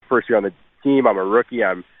first year on the team. I'm a rookie.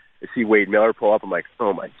 I see Wade Miller pull up. I'm like,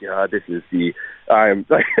 oh my God, this is I'm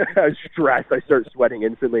stressed. I start sweating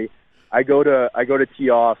instantly. I go to tee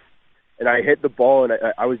off, and I hit the ball, and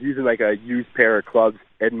I was using like a used pair of clubs,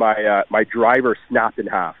 and my driver snapped in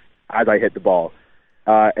half as I hit the ball.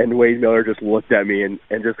 And Wade Miller just looked at me and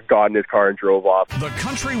just got in his car and drove off. The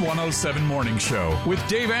Country 107 Morning Show with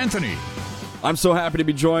Dave Anthony. I'm so happy to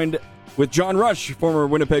be joined with John Rush, former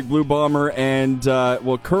Winnipeg Blue Bomber and,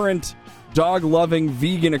 current dog-loving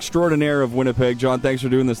vegan extraordinaire of Winnipeg. John, thanks for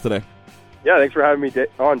doing this today. Yeah, thanks for having me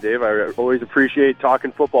on, Dave. I always appreciate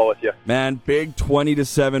talking football with you. Man, big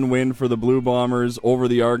 20-7 win for the Blue Bombers over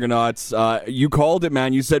the Argonauts. You called it,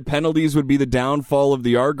 man. You said penalties would be the downfall of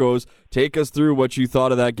the Argos. Take us through what you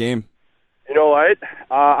thought of that game. You know what?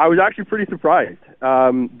 I was actually pretty surprised.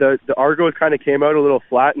 The Argos kind of came out a little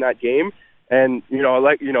flat in that game, and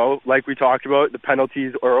like we talked about, the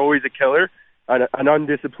penalties are always a killer. An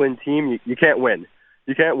undisciplined team, you can't win.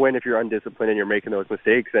 You can't win if you're undisciplined and you're making those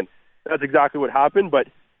mistakes, and that's exactly what happened. But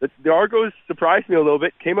the Argos surprised me a little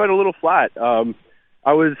bit, came out a little flat.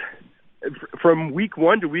 I was from week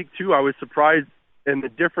 1 to week 2. I was surprised in the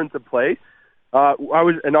difference of play. I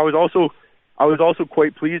was also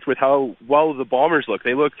quite pleased with how well the Bombers looked.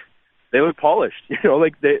 They looked polished.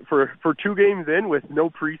 For 2 games in with no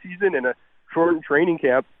preseason and a short training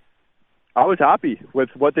camp, I was happy with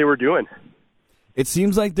what they were doing. It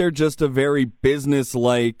seems like they're just a very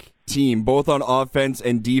business-like team, both on offense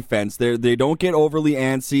and defense. They don't get overly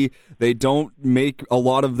antsy. They don't make a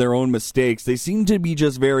lot of their own mistakes. They seem to be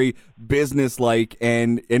just very business-like,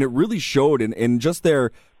 and it really showed in just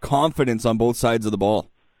their confidence on both sides of the ball.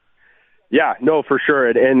 Yeah, no, for sure,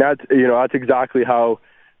 and that's exactly how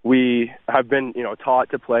we have been taught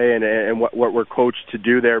to play and what we're coached to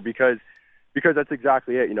do there because that's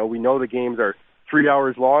exactly it. We know the games are 3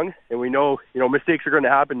 hours long, and we know mistakes are going to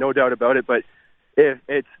happen, no doubt about it. But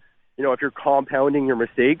if you're compounding your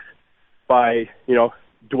mistakes by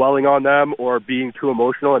dwelling on them or being too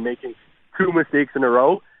emotional and making 2 mistakes in a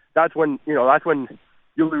row, that's when you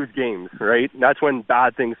lose games, right? And that's when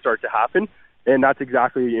bad things start to happen, and that's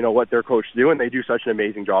exactly what they're coached to do, and they do such an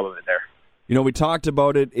amazing job of it there. We talked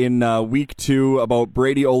about it in week 2 about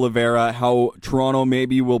Brady Oliveira, how Toronto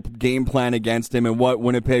maybe will game plan against him and what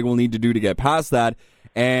Winnipeg will need to do to get past that.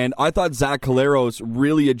 And I thought Zach Collaros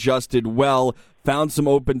really adjusted well, found some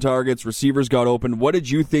open targets, receivers got open. What did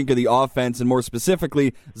you think of the offense and more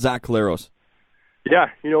specifically, Zach Collaros? Yeah,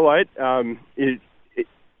 you know what? I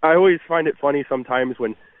always find it funny sometimes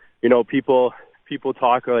when, people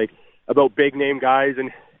talk like about big name guys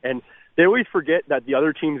and they always forget that the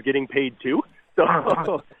other team's getting paid too.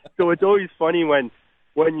 So it's always funny when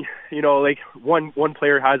one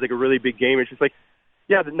player has like a really big game. It's just like,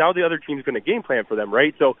 yeah, now the other team's going to game plan for them,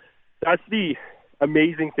 right? So that's the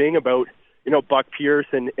amazing thing about Buck Pierce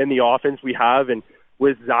and the offense we have, and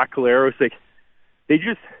with Zach Collaros, like they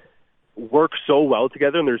just work so well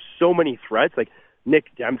together, and there's so many threats. Like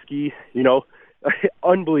Nick Dembski,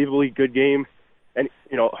 unbelievably good game. And,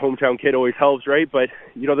 hometown kid always helps, right? But,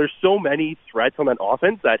 there's so many threats on that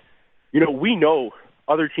offense that, we know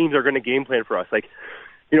other teams are going to game plan for us. Like,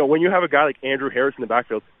 when you have a guy like Andrew Harris in the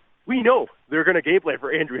backfield, we know they're going to game plan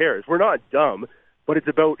for Andrew Harris. We're not dumb, but it's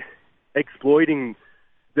about exploiting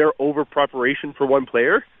their over-preparation for one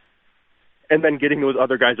player and then getting those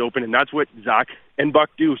other guys open. And that's what Zach and Buck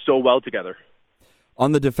do so well together.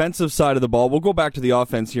 On the defensive side of the ball, we'll go back to the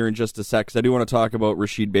offense here in just a sec, because I do want to talk about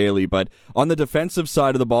Rasheed Bailey. But on the defensive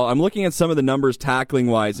side of the ball, I'm looking at some of the numbers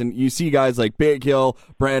tackling-wise, and you see guys like Big Hill,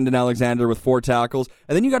 Brandon Alexander with 4 tackles,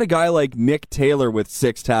 and then you got a guy like Nick Taylor with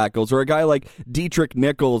 6 tackles, or a guy like Dietrich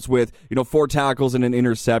Nichols with 4 tackles and an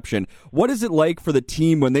interception. What is it like for the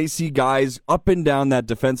team when they see guys up and down that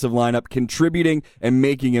defensive lineup contributing and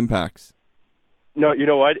making impacts? No, you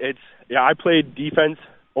know what? I played defense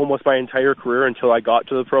almost my entire career until I got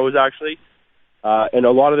to the pros, actually. And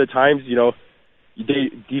a lot of the times,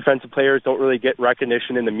 defensive players don't really get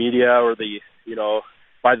recognition in the media or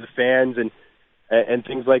by the fans and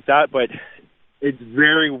things like that. But it's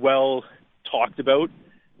very well talked about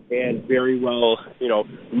and very well,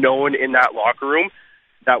 known in that locker room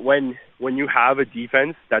that when you have a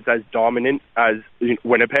defense that's as dominant as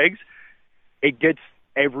Winnipeg's, it gets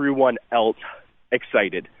everyone else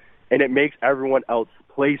excited, and it makes everyone else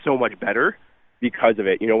play so much better because of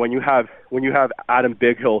it. When you have Adam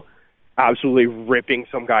Bighill absolutely ripping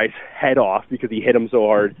some guy's head off because he hit him so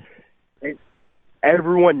hard,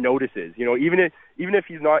 everyone notices. Even if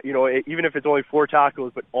he's not, even if it's only 4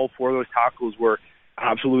 tackles, but all 4 of those tackles were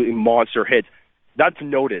absolutely monster hits, that's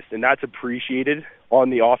noticed and that's appreciated on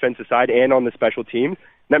the offensive side and on the special team.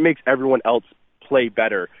 That makes everyone else play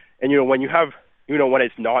better. And, when you have, when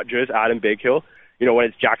it's not just Adam Bighill, when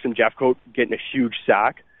it's Jackson Jeffcoat getting a huge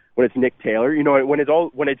sack, when it's Nick Taylor, when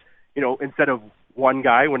it's, instead of one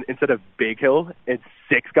guy, instead of Bighill, it's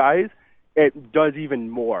 6 guys, it does even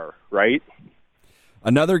more, right?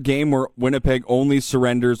 Another game where Winnipeg only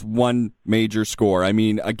surrenders one major score. I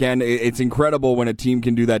mean, again, it's incredible when a team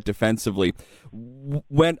can do that defensively.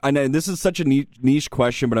 And this is such a niche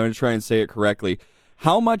question, but I'm going to try and say it correctly.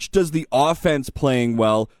 How much does the offense playing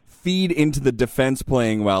well feed into the defense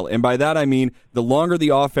playing well? And by that I mean the longer the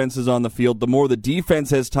offense is on the field, the more the defense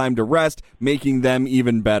has time to rest, making them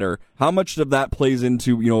even better. How much of that plays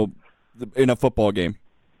into, in a football game?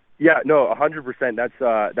 Yeah, no, 100%.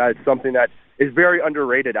 That's something that is very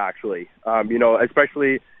underrated, actually.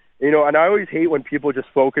 Especially, and I always hate when people just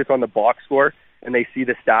focus on the box score and they see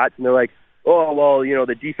the stats and they're like, oh, well,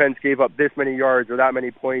 the defense gave up this many yards or that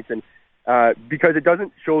many points, and because it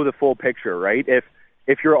doesn't show the full picture, right?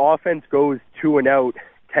 If your offense goes 2 and out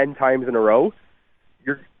 10 times in a row,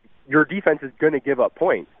 your defense is going to give up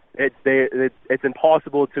points. It's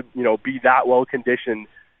impossible to be that well conditioned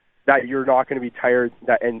that you're not going to be tired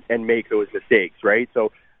and make those mistakes, right?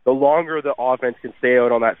 So the longer the offense can stay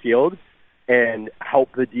out on that field and help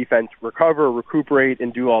the defense recover, recuperate,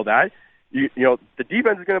 and do all that, the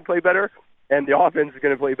defense is going to play better, and the offense is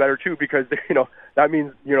going to play better too, because that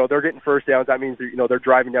means they're getting first downs. That means they're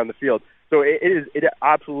driving down the field. So it is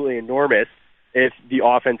absolutely enormous if the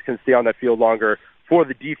offense can stay on that field longer for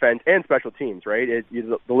the defense and special teams, right?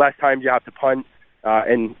 The less times you have to punt.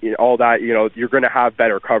 And all that, you're going to have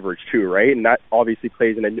better coverage too, right? And that obviously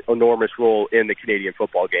plays an enormous role in the Canadian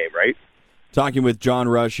football game, right? Talking with John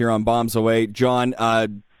Rush here on Bombs Away. John,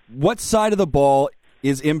 what side of the ball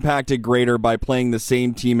is impacted greater by playing the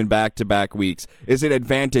same team in back-to-back weeks? Is it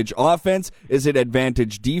advantage offense? Is it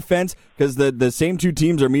advantage defense? Because the same two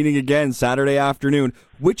teams are meeting again Saturday afternoon.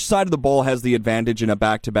 Which side of the ball has the advantage in a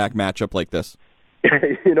back-to-back matchup like this?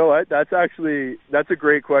 You know what? That's a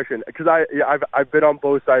great question, because I've been on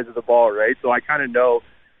both sides of the ball, right? So I kind of know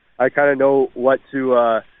what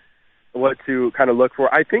to kind of look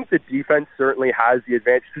for. I think the defense certainly has the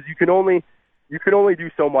advantage, because you can only do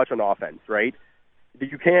so much on offense, right?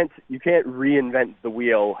 You can't reinvent the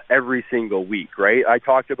wheel every single week, right? I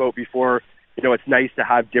talked about before, it's nice to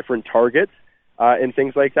have different targets and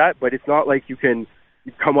things like that, but it's not like you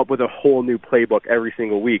come up with a whole new playbook every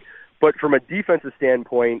single week. But from a defensive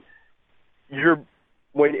standpoint, if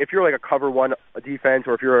you're like a cover one defense,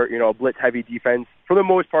 or if you're a blitz heavy defense, for the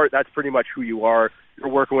most part, that's pretty much who you are. You're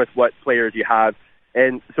working with what players you have,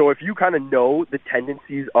 and so if you kind of know the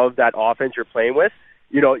tendencies of that offense you're playing with,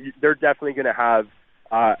 they're definitely going to have.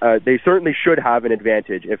 They certainly should have an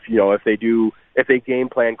advantage if they game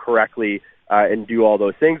plan correctly and do all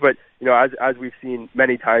those things. But as we've seen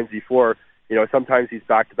many times before, sometimes these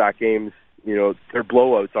back-to-back games, they're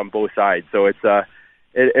blowouts on both sides. So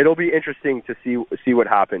it'll be interesting to see what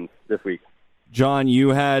happens this week. John, you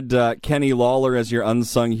had Kenny Lawler as your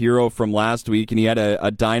unsung hero from last week, and he had a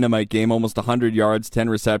dynamite game, almost 100 yards, 10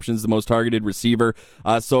 receptions, the most targeted receiver.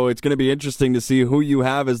 So it's going to be interesting to see who you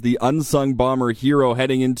have as the unsung Bomber hero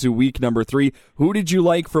heading into week number 3. Who did you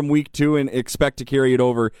like from week 2 and expect to carry it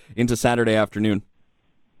over into Saturday afternoon?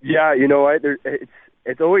 Yeah,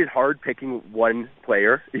 it's always hard picking one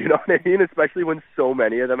player, you know what I mean? Especially when so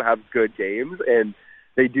many of them have good games, and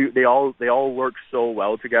they all work so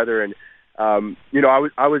well together. And I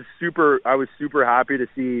was super happy to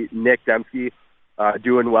see Nick Dembski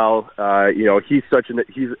doing well.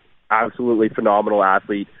 He's absolutely phenomenal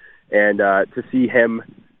athlete, and to see him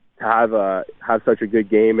have such a good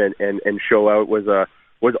game and show out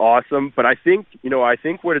was awesome. But I think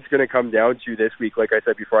what it's going to come down to this week, like I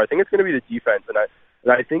said before, I think it's going to be the defense, and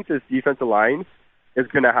I think this defensive line is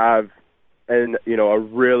going to have a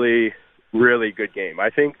really, really good game. I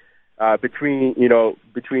think between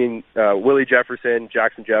Willie Jefferson,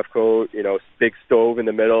 Jackson Jeffcoat, Big Stove in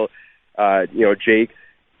the middle, Jake,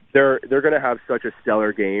 they're going to have such a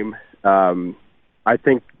stellar game. I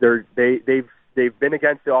think they've been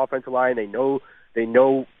against the offensive line. They know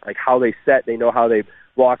like how they set. They know how they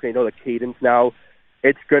block. They know the cadence now.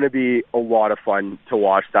 It's going to be a lot of fun to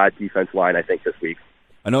watch that defense line, I think, this week.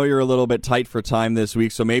 I know you're a little bit tight for time this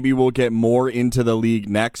week, so maybe we'll get more into the league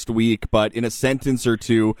next week. But in a sentence or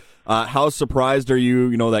two, how surprised are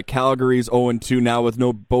you, that Calgary's 0-2 now with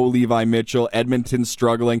no Bo Levi Mitchell, Edmonton's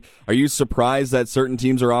struggling? Are you surprised that certain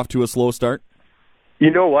teams are off to a slow start?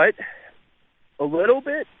 You know what? A little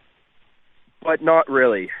bit, but not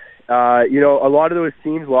really. A lot of those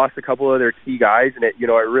teams lost a couple of their key guys, and it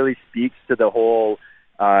really speaks to the whole,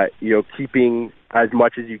 keeping as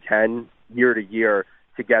much as you can year to year.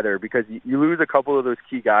 together, because you lose a couple of those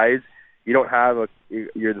key guys. You don't have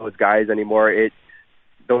those guys anymore.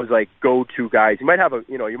 Those like go-to guys. You might have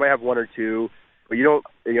one or two, but you don't.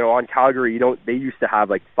 On Calgary, they used to have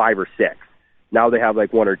like 5 or 6. Now they have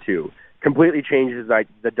like 1 or 2. Completely changes like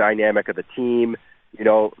the dynamic of the team.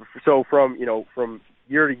 So from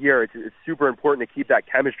year to year, it's super important to keep that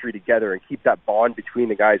chemistry together and keep that bond between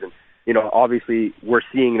the guys. And obviously we're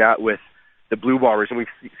seeing that with the Blue Bombers, and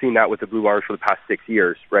we've seen that with the Blue Bombers for the past 6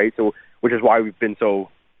 years, right? So, which is why we've been so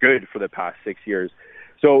good for the past 6 years.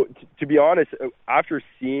 So, to be honest, after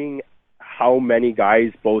seeing how many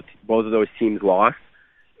guys both of those teams lost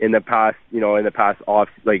in the past,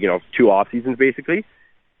 two off seasons, basically,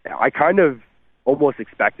 I kind of almost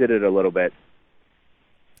expected it a little bit.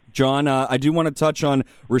 John, I do want to touch on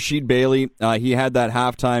Rasheed Bailey. He had that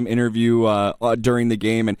halftime interview during the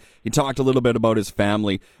game, and he talked a little bit about his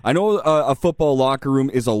family. I know a football locker room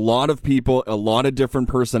is a lot of people, a lot of different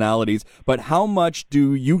personalities, but how much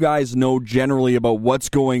do you guys know generally about what's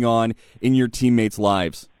going on in your teammates'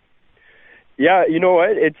 lives? Yeah, you know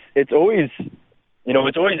what? It's always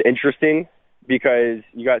interesting because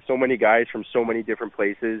you got so many guys from so many different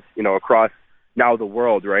places, across now the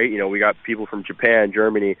world, right? We got people from Japan,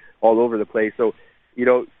 Germany, all over the place. So,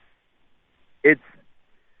 it's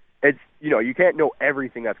you can't know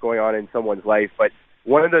everything that's going on in someone's life, but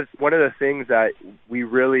one of the things that we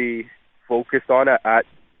really focused on at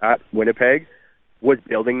Winnipeg was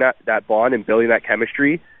building that bond and building that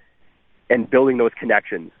chemistry and building those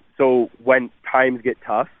connections. So when times get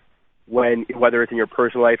tough, whether it's in your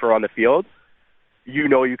personal life or on the field,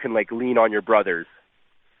 you can like lean on your brothers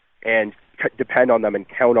and depend on them and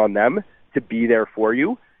count on them to be there for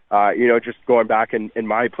you. Just going back in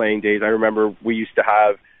my playing days, I remember we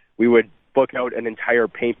would book out an entire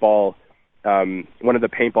paintball, one of the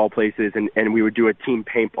paintball places, and we would do a team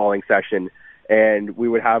paintballing session. And we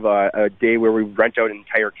would have a day where we rent out an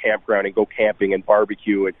entire campground and go camping and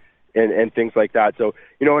barbecue and things like that. So,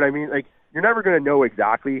 you know what I mean? Like, you're never going to know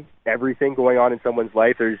exactly everything going on in someone's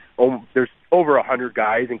life. There's over 100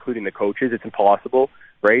 guys, including the coaches. It's impossible,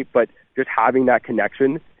 right? But just having that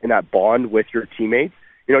connection and that bond with your teammates,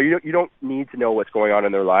 you don't need to know what's going on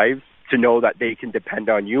in their lives to know that they can depend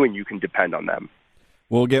on you and you can depend on them.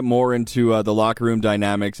 We'll get more into the locker room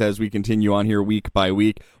dynamics as we continue on here week by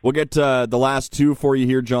week. We'll get the last two for you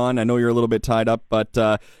here, John. I know you're a little bit tied up, but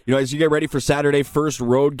as you get ready for Saturday, first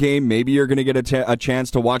road game, maybe you're going to get a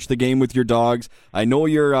chance to watch the game with your dogs. I know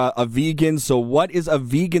you're a vegan, so what is a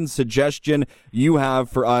vegan suggestion you have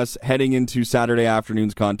for us heading into Saturday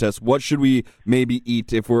afternoon's contest? What should we maybe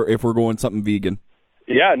eat if we're going something vegan?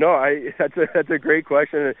 Yeah, no, that's a great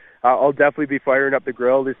question. I'll definitely be firing up the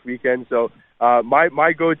grill this weekend. So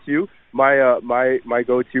my go-to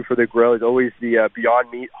for the grill is always the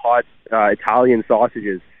Beyond Meat hot Italian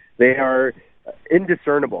sausages. They are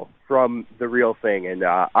indiscernible from the real thing, and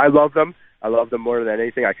I love them. I love them more than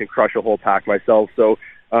anything. I can crush a whole pack myself. So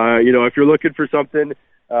if you're looking for something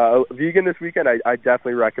vegan this weekend, I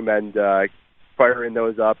definitely recommend firing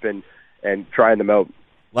those up and trying them out.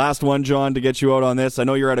 Last one, John, to get you out on this. I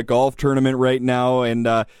know you're at a golf tournament right now, and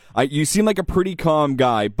you seem like a pretty calm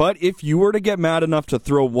guy. But if you were to get mad enough to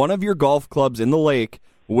throw one of your golf clubs in the lake,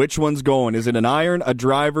 which one's going? Is it an iron, a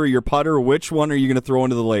driver, your putter? Which one are you going to throw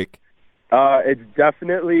into the lake? It's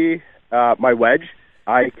definitely my wedge.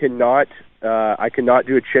 I cannot do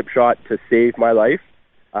a chip shot to save my life.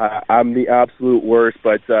 I'm the absolute worst.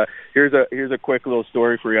 But here's a quick little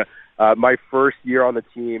story for you. My first year on the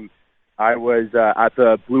team, I was at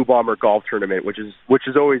the Blue Bomber golf tournament, which is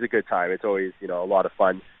always a good time. It's always a lot of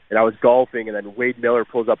fun. And I was golfing, and then Wade Miller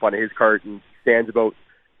pulls up on his cart and stands about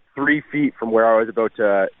 3 feet from where I was about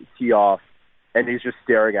to tee off, and he's just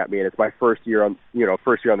staring at me. And it's my first year on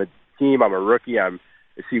the team. I'm a rookie. I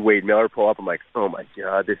see Wade Miller pull up. I'm like, oh my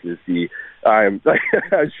god, this is I'm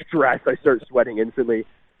stressed. I start sweating instantly.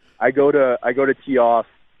 I go to tee off,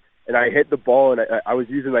 and I hit the ball, and I was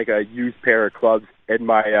using like a used pair of clubs, and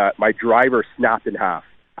my driver snapped in half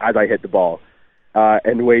as I hit the ball.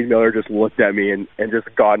 And Wade Miller just looked at me and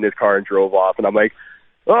just got in his car and drove off. And I'm like,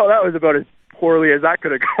 oh, that was about as poorly as that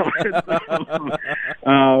could have gone.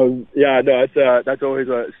 That's always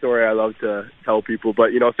a story I love to tell people.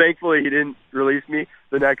 But, thankfully he didn't release me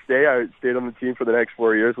the next day. I stayed on the team for the next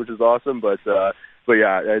 4 years, which is awesome. But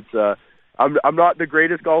yeah, it's I'm not the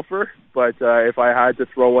greatest golfer, but if I had to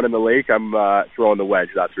throw one in the lake, I'm throwing the wedge,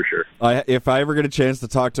 that's for sure. If I ever get a chance to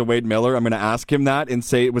talk to Wade Miller, I'm going to ask him that and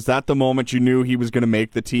say, was that the moment you knew he was going to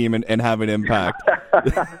make the team and have an impact?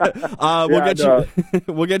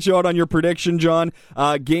 We'll get you out on your prediction, John.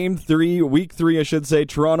 Game 3, week 3, I should say,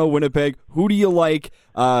 Toronto, Winnipeg. Who do you like,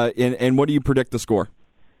 and what do you predict the score?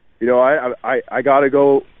 I got to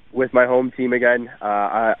go with my home team again.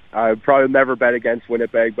 I probably never bet against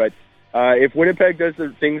Winnipeg, but if Winnipeg does the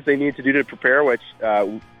things they need to do to prepare, which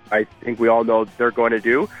I think we all know they're going to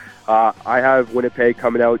do, I have Winnipeg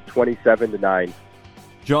coming out 27-9.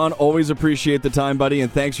 John, always appreciate the time, buddy,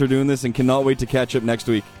 and thanks for doing this, and cannot wait to catch up next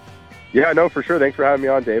week. Yeah, no, for sure. Thanks for having me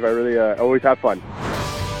on, Dave. I really always have fun.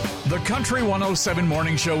 The Country 107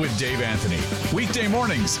 Morning Show with Dave Anthony. Weekday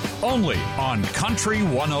mornings only on Country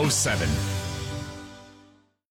 107.